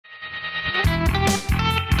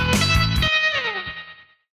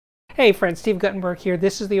Hey friends, Steve Guttenberg here.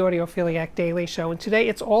 This is the Audiophiliac Daily Show, and today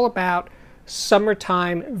it's all about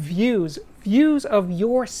summertime views. Views of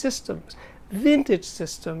your systems. Vintage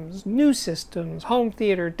systems, new systems, home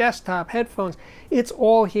theater, desktop, headphones. It's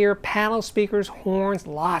all here. Panel speakers, horns,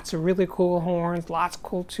 lots of really cool horns, lots of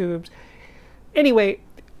cool tubes. Anyway,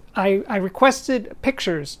 I requested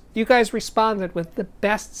pictures. You guys responded with the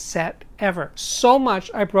best set ever. So much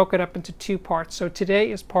I broke it up into two parts. So today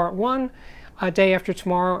is part one. A day after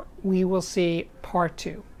tomorrow, we will see part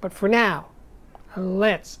two. But for now,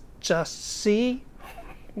 let's just see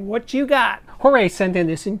what you got. Jorge sent in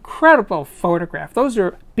this incredible photograph. Those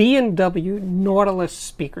are B&W Nautilus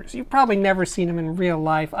speakers. You've probably never seen them in real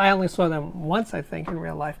life. I only saw them once, I think, in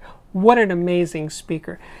real life. What an amazing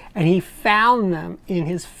speaker. And he found them in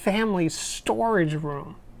his family's storage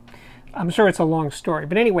room. I'm sure it's a long story.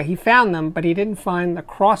 But anyway, he found them, but he didn't find the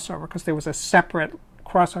crossover because there was a separate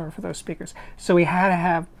crossover for those speakers. So we had to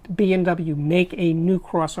have B&W make a new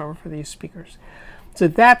crossover for these speakers. So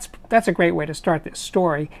that's a great way to start this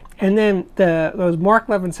story. And then those Mark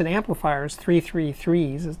Levinson amplifiers,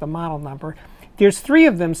 333s is the model number. There's three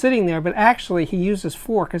of them sitting there, but actually he uses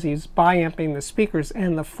four because he's bi-amping the speakers,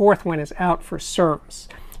 and the fourth one is out for service.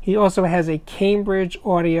 He also has a Cambridge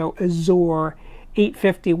Audio Azure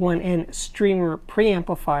 851N streamer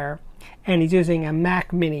preamplifier, and he's using a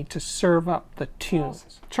Mac Mini to serve up the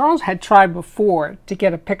tunes. Charles had tried before to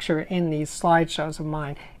get a picture in these slideshows of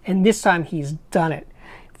mine, and this time he's done it.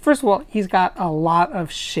 First of all, he's got a lot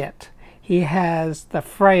of shit. He has the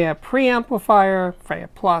Freya preamplifier, Freya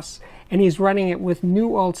Plus, and he's running it with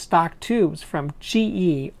new old stock tubes from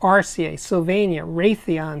GE, RCA, Sylvania,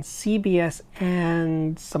 Raytheon, CBS,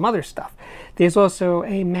 and some other stuff. There's also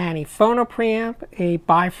a Manny Phono preamp, a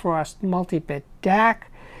Bifrost multi-bit DAC,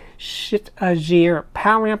 Shit-Agir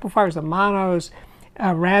power amplifiers, the monos,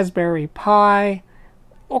 a Raspberry Pi,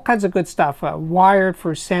 all kinds of good stuff. Wired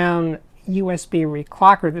for sound USB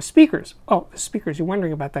reclocker. The speakers. Oh, the speakers. You're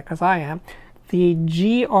wondering about that because I am. The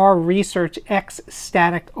GR Research X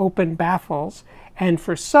static open baffles. And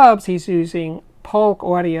for subs, he's using Polk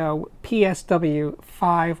Audio PSW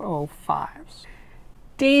 505s.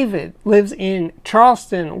 David lives in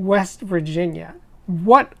Charleston, West Virginia.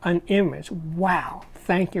 What an image. Wow.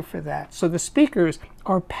 Thank you for that. So the speakers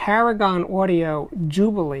are Paragon Audio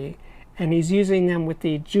Jubilee, and he's using them with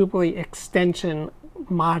the Jubilee extension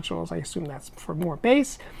modules. I assume that's for more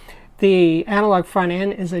bass. The analog front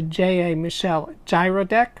end is a J.A. Michel gyro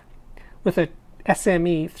deck with a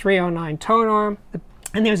SME 309 tone arm,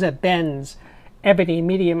 and there's a Benz Ebony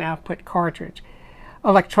medium output cartridge.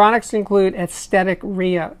 Electronics include Aesthetic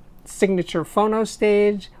RIA signature phono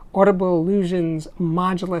stage, Audible Illusions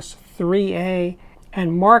Modulus 3A,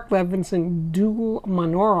 and Mark Levinson dual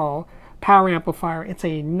monaural power amplifier. It's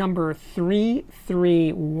a number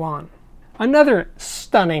 331. Another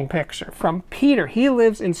stunning picture from Peter. He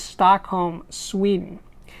lives in Stockholm, Sweden.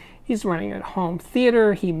 He's running a home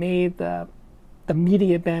theater. He made the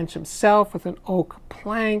media bench himself with an oak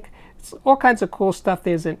plank. It's all kinds of cool stuff.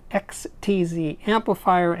 There's an XTZ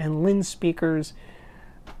amplifier and Lin speakers.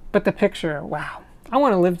 But the picture, wow, I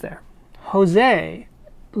want to live there. Jose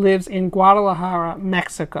lives in Guadalajara,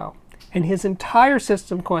 Mexico, and his entire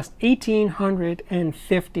system cost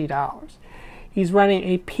 $1,850. He's running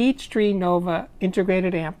a Peachtree Nova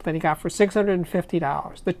integrated amp that he got for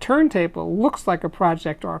 $650. The turntable looks like a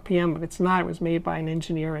Project RPM, but it's not. It was made by an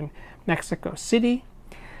engineer in Mexico City.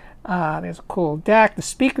 There's a cool DAC. The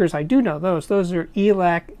speakers, I do know those. Those are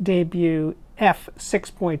ELAC Debut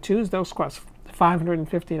F6.2s. Those cost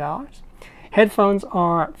 $550. Headphones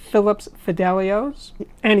are Philips Fidelios,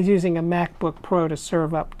 and he's using a MacBook Pro to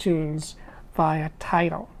serve up tunes via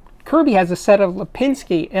Tidal. Kirby has a set of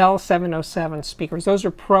Lipinski L707 speakers. Those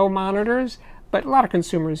are Pro monitors, but a lot of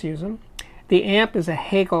consumers use them. The amp is a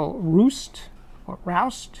Hagel Roust, or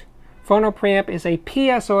Roust. Phono preamp is a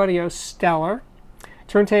PS Audio Stellar.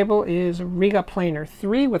 Turntable is Riga Planer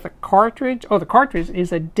 3 with a cartridge. Oh, the cartridge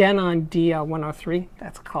is a Denon DL103.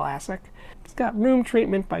 That's classic. It's got room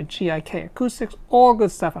treatment by GIK Acoustics. All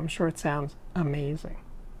good stuff. I'm sure it sounds amazing.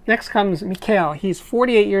 Next comes Mikhail. He's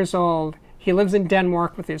 48 years old. He lives in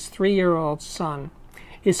Denmark with his 3-year-old son.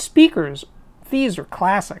 His speakers, these are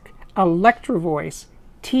classic. Electrovoice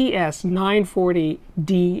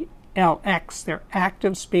TS940DLX. They're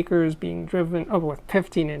active speakers being driven with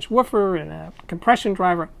 15-inch woofer and a compression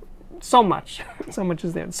driver. So much. So much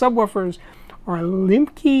is there. The subwoofers are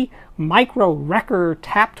Limke Micro Wrecker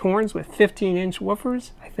tapped horns with 15-inch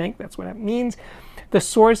woofers. I think that's what it means. The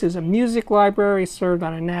source is a music library served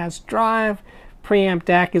on a NAS drive. Preamp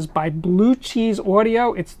DAC is by Blue Cheese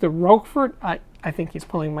Audio. It's the Roquefort. I think he's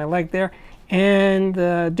pulling my leg there. And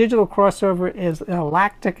the digital crossover is a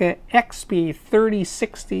Lactica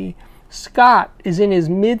XB3060. Scott is in his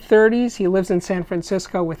mid-30s. He lives in San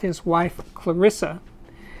Francisco with his wife, Clarissa.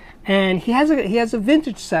 And he has a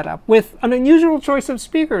vintage setup with an unusual choice of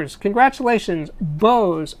speakers. Congratulations,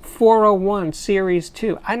 Bose 401 Series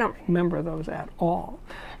 2. I don't remember those at all.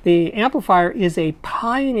 The amplifier is a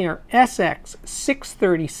Pioneer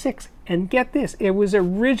SX636. And get this, it was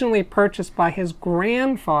originally purchased by his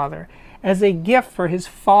grandfather as a gift for his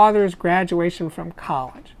father's graduation from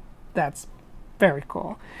college. That's very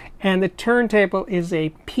cool. And the turntable is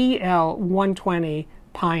a PL120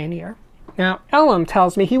 Pioneer. Now, Elam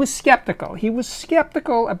tells me he was skeptical. He was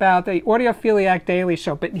skeptical about the Audiophiliac Daily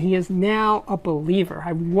Show, but he is now a believer.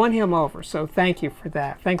 I've won him over, so thank you for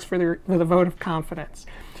that. Thanks for the vote of confidence.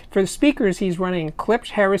 For the speakers, he's running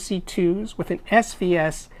Klipsch Heresy 2s with an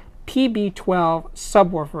SVS PB12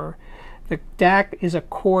 subwoofer. The DAC is a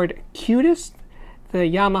Chord Cutest. The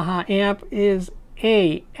Yamaha amp is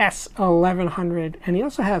a S1100, and he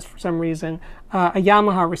also has, for some reason, a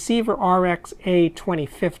Yamaha receiver RX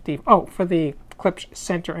A2050. Oh, for the Klipsch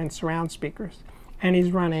center and surround speakers. And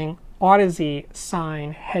he's running Audeze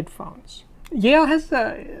Sine headphones. Yale has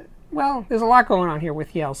well, there's a lot going on here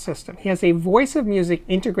with Yale's system. He has a Voice of Music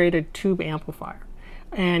integrated tube amplifier,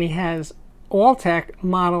 and he has Alltech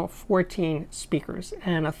Model 14 speakers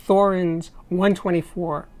and a Thorens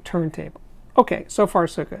 124 turntable. Okay, so far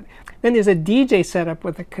so good. Then there's a DJ setup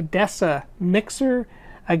with a Cadessa mixer,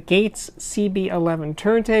 a Gates CB11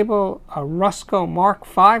 turntable, a Rusco Mark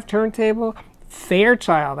V turntable,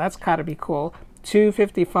 Fairchild, that's gotta be cool,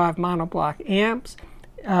 255 monoblock amps,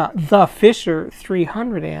 the Fisher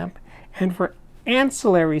 300 amp, and for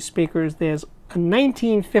ancillary speakers, there's a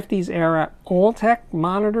 1950s era Alltech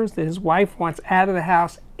monitors that his wife wants out of the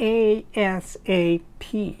house ASAP.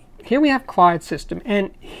 Here we have Clyde's system,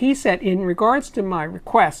 and he said in regards to my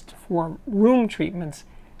request for room treatments,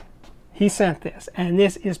 he sent this, and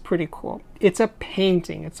this is pretty cool. It's a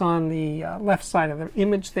painting. It's on the left side of the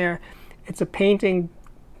image there. It's a painting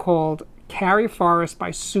called Carrie Forest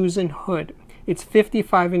by Susan Hood. It's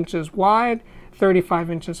 55 inches wide,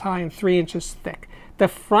 35 inches high, and 3 inches thick. The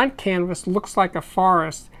front canvas looks like a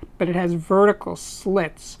forest, but it has vertical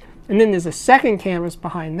slits. And then there's a second canvas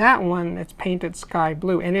behind that one that's painted sky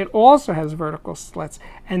blue, and it also has vertical slits.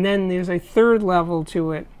 And then there's a third level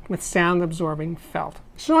to it with sound-absorbing felt.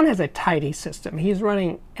 Sean has a tidy system. He's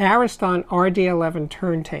running Ariston RD11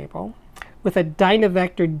 turntable with a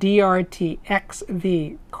Dynavector DRT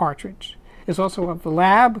XV cartridge. There's also a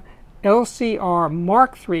Lab LCR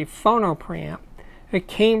Mark III phono preamp, a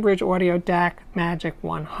Cambridge Audio DAC Magic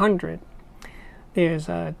 100. There's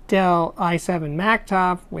a Dell i7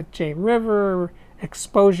 Mactop with J-River,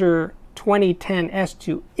 Exposure 2010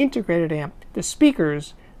 S2 integrated amp. The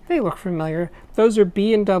speakers, they look familiar. Those are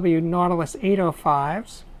B&W Nautilus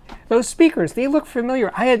 805s. Those speakers, they look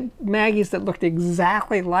familiar. I had Maggie's that looked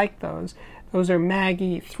exactly like those. Those are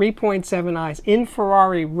Maggie 3.7i's in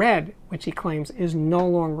Ferrari red, which he claims is no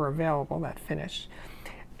longer available, that finish.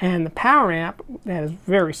 And the power amp, that is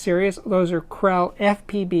very serious, those are Krell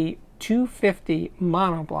FPB 250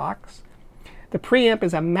 monoblocks. The preamp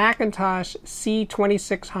is a Macintosh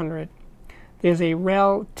C2600. There's a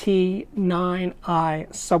Rel T9i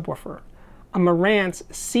subwoofer, a Marantz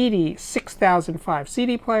CD 6005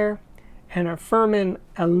 CD player, and a Furman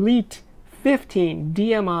Elite 15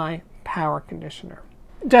 DMI power conditioner.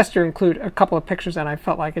 Just to include a couple of pictures, and I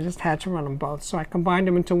felt like I just had to run them both, so I combined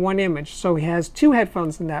them into one image. So he has two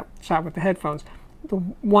headphones in that shot with the headphones. The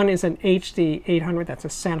one is an HD 800, that's a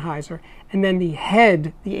Sennheiser, and then the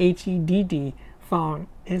head, the HEDD phone,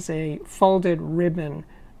 is a folded ribbon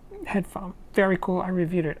headphone. Very cool. I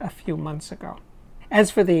reviewed it a few months ago.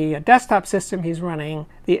 As for the desktop system, he's running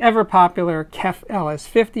the ever-popular KEF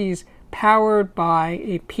LS50s, powered by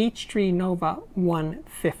a Peachtree Nova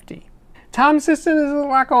 150. Tom's system, there's a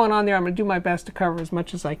lot going on there. I'm going to do my best to cover as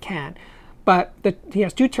much as I can. But he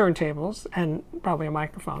has two turntables and probably a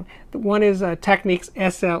microphone. The one is a Technics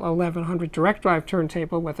SL1100 direct drive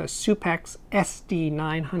turntable with a Supex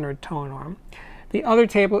SD900 tone arm. The other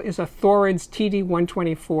table is a Thorens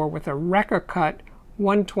TD124 with a Rekka Cut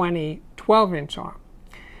 120 12-inch arm.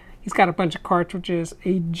 He's got a bunch of cartridges,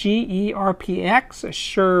 a GE RPX, a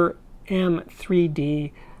Shure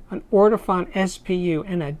M3D, an Ortofon SPU,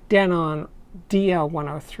 and a Denon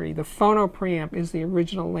DL103. The phono preamp is the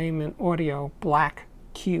original Lehman Audio Black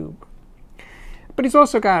Cube. But he's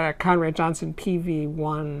also got a Conrad Johnson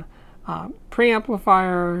PV1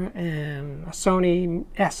 preamplifier and a Sony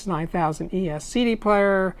S9000 ES CD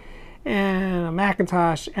player and a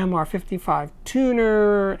Macintosh MR55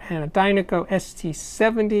 tuner, and a Dynaco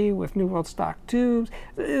ST70 with New World stock tubes.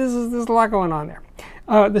 There's a lot going on there.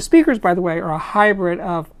 The speakers, by the way, are a hybrid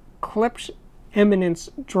of Klipsch Eminence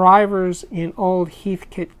drivers in old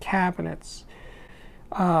Heathkit cabinets.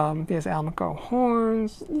 There's Almaco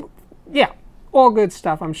horns. Yeah, all good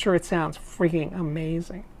stuff. I'm sure it sounds freaking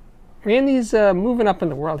amazing. Randy's moving up in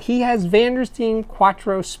the world. He has Vandersteen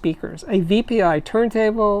Quattro speakers, a VPI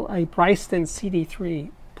turntable, a Bryston CD3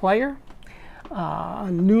 player, a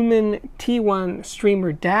Lumen T1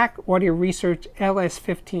 Streamer DAC, Audio Research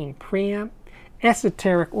LS15 preamp,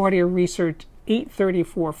 Esoteric Audio Research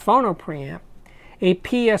 834 phono preamp, a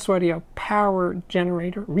PS Audio power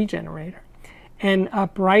regenerator, and a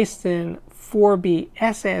Bryston 4B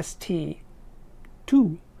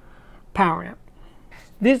SST2 power amp.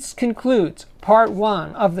 This concludes part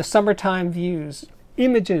 1 of the Summertime Views.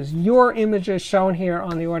 Images, your images shown here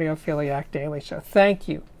on the Audiophiliac Daily Show. Thank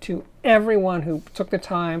you to everyone who took the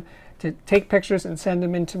time to take pictures and send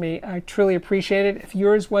them in to me. I truly appreciate it. If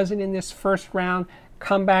yours wasn't in this first round,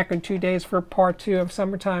 come back in 2 days for part 2 of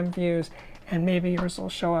Summertime Views, and maybe yours will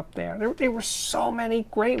show up there. There were so many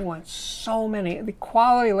great ones, so many. The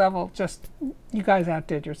quality level, just, you guys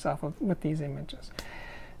outdid yourself with these images.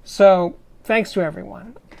 So, thanks to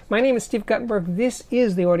everyone. My name is Steve Guttenberg. This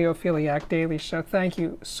is the Audiophiliac Daily Show. Thank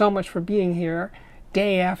you so much for being here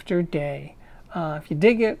day after day. If you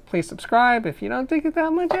dig it, please subscribe. If you don't dig it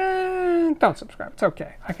that much, don't subscribe. It's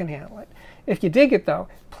okay. I can handle it. If you dig it, though,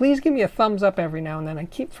 please give me a thumbs up every now and then. I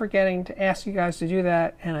keep forgetting to ask you guys to do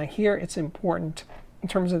that, and I hear it's important in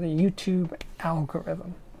terms of the YouTube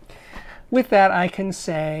algorithm. With that, I can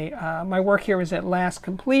say my work here is at last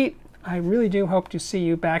complete. I really do hope to see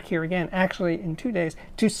you back here again, actually in 2 days,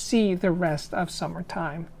 to see the rest of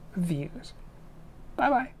Summertime Views.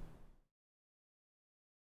 Bye-bye.